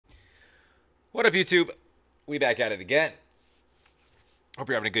What up, YouTube? We back at it again. Hope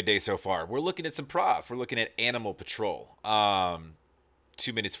you're having a good day so far. We're looking at some prof. We're looking at Animal Patrol.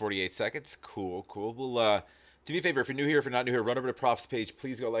 2 minutes 48 seconds. Cool. We'll do me a favor, if you're new here, if you're not new here, run over to Prof's page.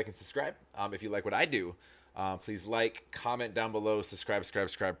 Please go like and subscribe. If you like what I do, please like, comment down below, subscribe.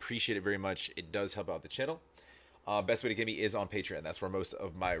 Appreciate it very much. It does help out the channel. Best way to get me is on Patreon. That's where most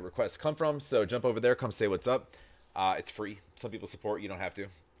of my requests come from. So jump over there, come say what's up. It's free. Some people support. You don't have to.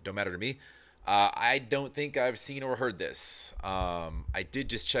 Don't matter to me. I don't think I've seen or heard this. I did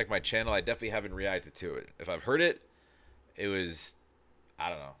just check my channel. I definitely haven't reacted to it. If I've heard it, it was,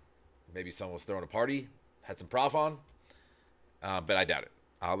 I don't know, maybe someone was throwing a party, had some prof on, but I doubt it.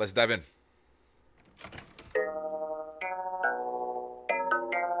 Let's dive in.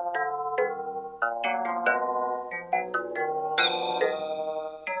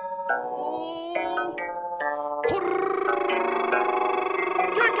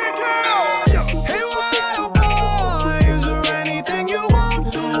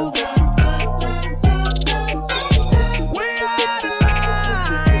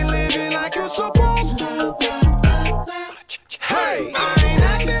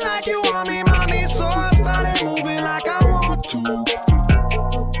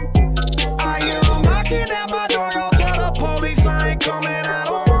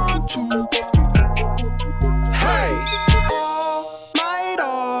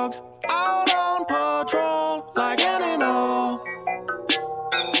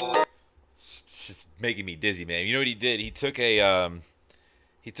 Making me dizzy, man. You know what he did? He took a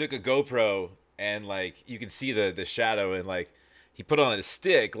GoPro and like you can see the shadow, and like he put on a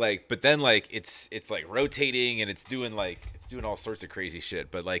stick, like, but then like it's like rotating and it's doing all sorts of crazy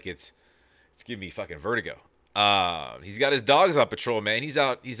shit, but like it's giving me fucking vertigo. He's got his dogs on patrol, man. He's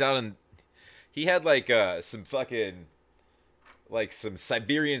out and he had like some fucking like some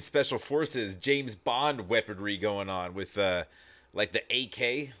Siberian Special Forces James Bond weaponry going on with like the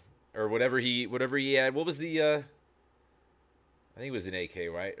AK or whatever he had. What was the I think it was an AK,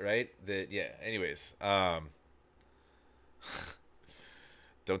 right? Yeah. Anyways,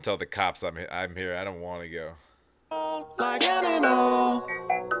 don't tell the cops I'm here. I don't want to go. Like animal,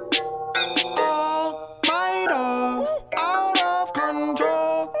 all my dogs out of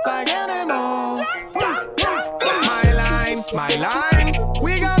control. Like animal, my line.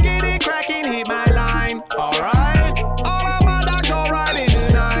 We gon' get it cracking. Hit my line. All right, all of my dogs all right in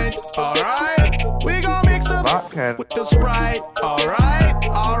the night. All right, we gon' mix the vodka with the Sprite. All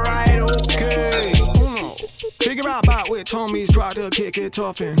right, okay. Figure out about which homies try to kick it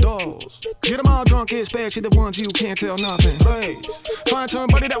tough indoors. Get them all drunk, especially the ones you can't tell nothing. Please find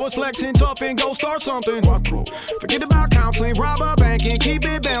somebody that was flexing tough and go start something. Forget about counseling, rob a bank and keep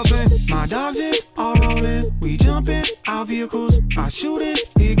it bouncing. My dogs is all rolling, we jumping our vehicles. I shoot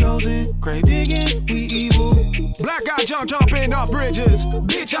it goes in. Grave digging, we evil. Black guy jumping off bridges.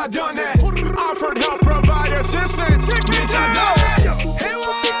 Bitch, I done that. Offered help, provide assistance. Bitch, I done that. Hey,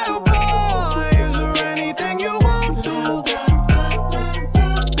 wild boy, is there anything you won't do?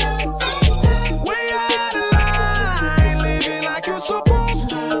 Way out of line, living like you're supposed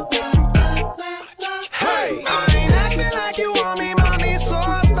to. Hey, I ain't acting like you want me, mommy, so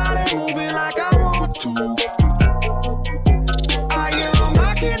I started moving like I want to. I hear 'em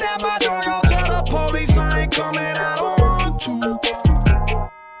knocking at my door, go tell the police I ain't coming, I don't want to.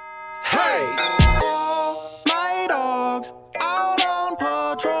 Hey, all my dogs out on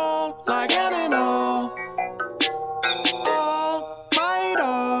patrol like animal. All my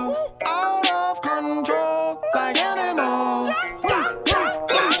dogs out of control like animal.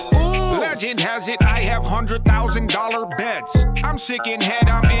 Legend has it I have $100,000 bets. I'm sick in head,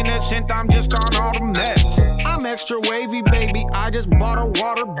 I'm innocent, I'm just on all the meds. I'm extra wavy, baby, I just bought a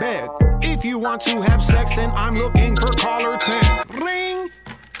water bed. If you want to have sex, then I'm looking for caller 10. Ring!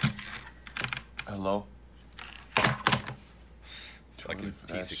 Hello? Fucking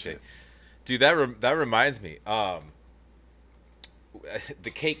piece of cake. Dude, that reminds me. The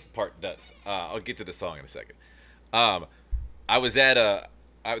cake part does. I'll get to the song in a second. I was at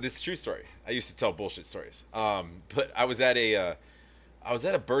this is a true story. I used to tell bullshit stories. But I was at a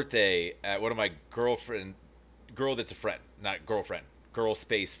birthday at one of my girl that's a friend, not girlfriend, girl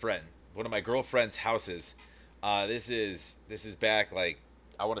space friend. One of my girlfriend's houses. This is back, like,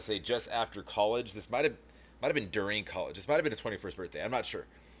 I want to say just after college. This might have been during college. This might have been a 21st birthday. I'm not sure.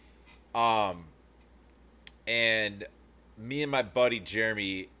 And me and my buddy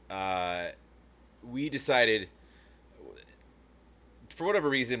Jeremy, we decided, for whatever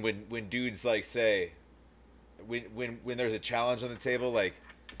reason, when dudes like say, when there's a challenge on the table, like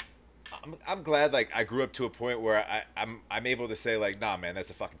I'm glad like I grew up to a point where I'm able to say like, nah, man, that's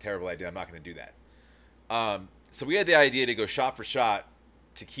a fucking terrible idea. I'm not gonna do that. So we had the idea to go shot for shot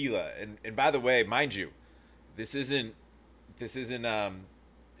tequila, and by the way, mind you, this isn't this isn't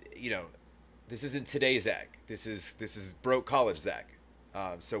you know this isn't today's Zach. This is broke college Zach.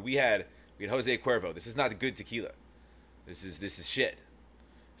 So we had Jose Cuervo. This is not the good tequila. This is shit.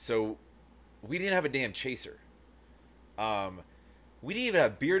 So we didn't have a damn chaser. We didn't even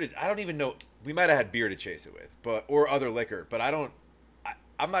have beer to. I don't even know. We might have had beer to chase it with, but or other liquor. But I don't.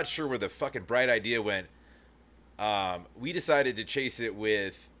 I'm not sure where the fucking bright idea went. We decided to chase it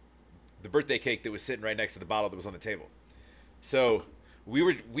with the birthday cake that was sitting right next to the bottle that was on the table. So we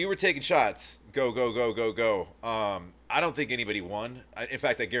were taking shots. Go go go go go. I don't think anybody won. In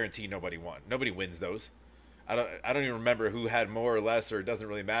fact, I guarantee nobody won. Nobody wins those. I don't even remember who had more or less, or it doesn't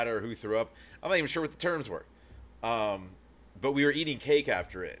really matter who threw up. I'm not even sure what the terms were. But we were eating cake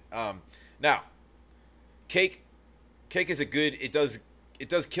after it. Now, cake is a good. It does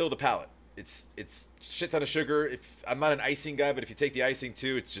kill the palate. It's shit ton of sugar. If I'm not an icing guy, but if you take the icing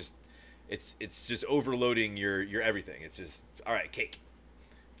too, it's just overloading your everything. It's just all right, cake.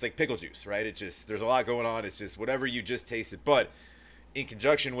 It's like pickle juice, right? It just there's a lot going on. It's just whatever you just tasted. But in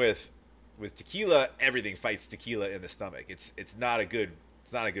conjunction with tequila, everything fights tequila in the stomach. It's not a good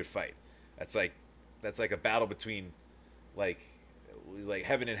fight. That's like a battle between like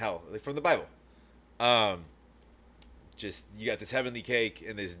heaven and hell, like from the Bible. Just you got this heavenly cake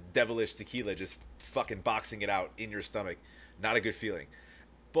and this devilish tequila just fucking boxing it out in your stomach. Not a good feeling.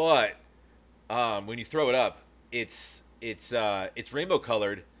 But when you throw it up, it's rainbow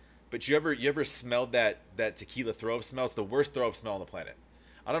colored. But you ever smelled that tequila throw up smell? It's the worst throw up smell on the planet.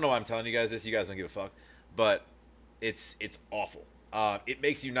 I don't know why I'm telling you guys this. You guys don't give a fuck, but it's awful. It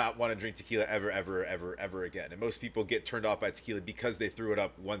makes you not want to drink tequila ever again. And most people get turned off by tequila because they threw it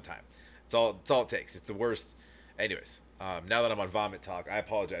up one time. It's all it takes. It's the worst. Anyways, now that I'm on vomit talk, I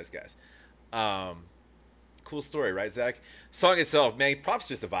apologize, guys. Cool story, right, Zach? Song itself, man, Prof's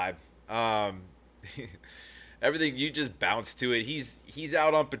just a vibe. Everything, you just bounce to it. He's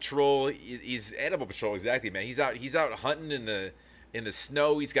out on patrol. He's animal patrol, exactly, man. He's out hunting in the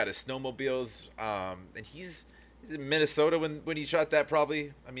snow. He's got his snowmobiles, and he's in Minnesota when he shot that,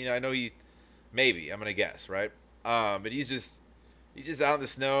 probably. I mean, I know I'm gonna guess, right? But he's just out in the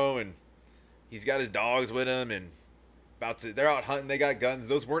snow, and he's got his dogs with him, and they're out hunting. They got guns.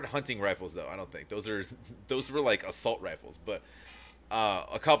 Those weren't hunting rifles, though. I don't think those were like assault rifles, but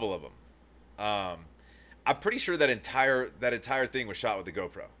a couple of them. I'm pretty sure that entire thing was shot with the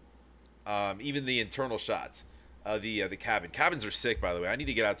GoPro. Even the internal shots. The cabin. Cabins are sick, by the way. I need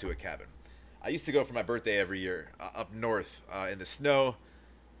to get out to a cabin. I used to go for my birthday every year up north in the snow,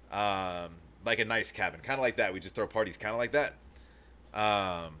 like a nice cabin, kind of like that. We just throw parties, kind of like that.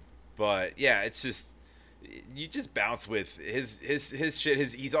 But yeah, it's just you just bounce with his shit.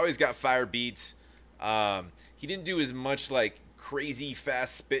 He's always got fire beats. He didn't do as much like crazy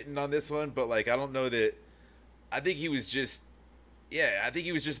fast spitting on this one, but like I don't know that. I think he was just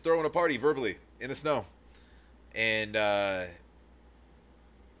throwing a party verbally in the snow. And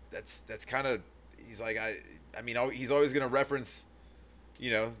that's kind of he's like I mean he's always gonna reference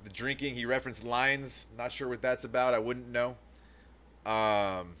the drinking. He referenced lines. Not sure what that's about. I wouldn't know.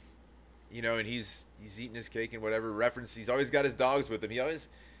 And he's eating his cake and whatever reference. He's always got his dogs with him. He always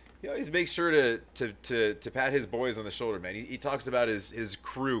makes sure to pat his boys on the shoulder, man. He talks about his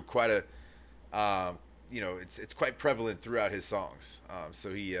crew quite a it's quite prevalent throughout his songs.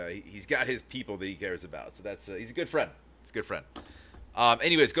 So he's got his people that he cares about. So that's he's a good friend. It's a good friend.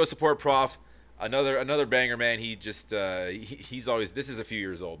 Anyways, go support Prof. Another banger, man. He just he's always, this is a few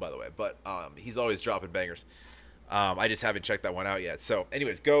years old, by the way, but he's always dropping bangers. I just haven't checked that one out yet. So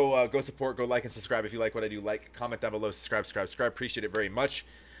anyways, go support, go like and subscribe if you like what I do. Like, comment down below, subscribe. Appreciate it very much.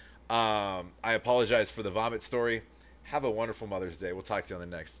 I apologize for the vomit story. Have a wonderful Mother's Day. We'll talk to you on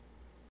the next.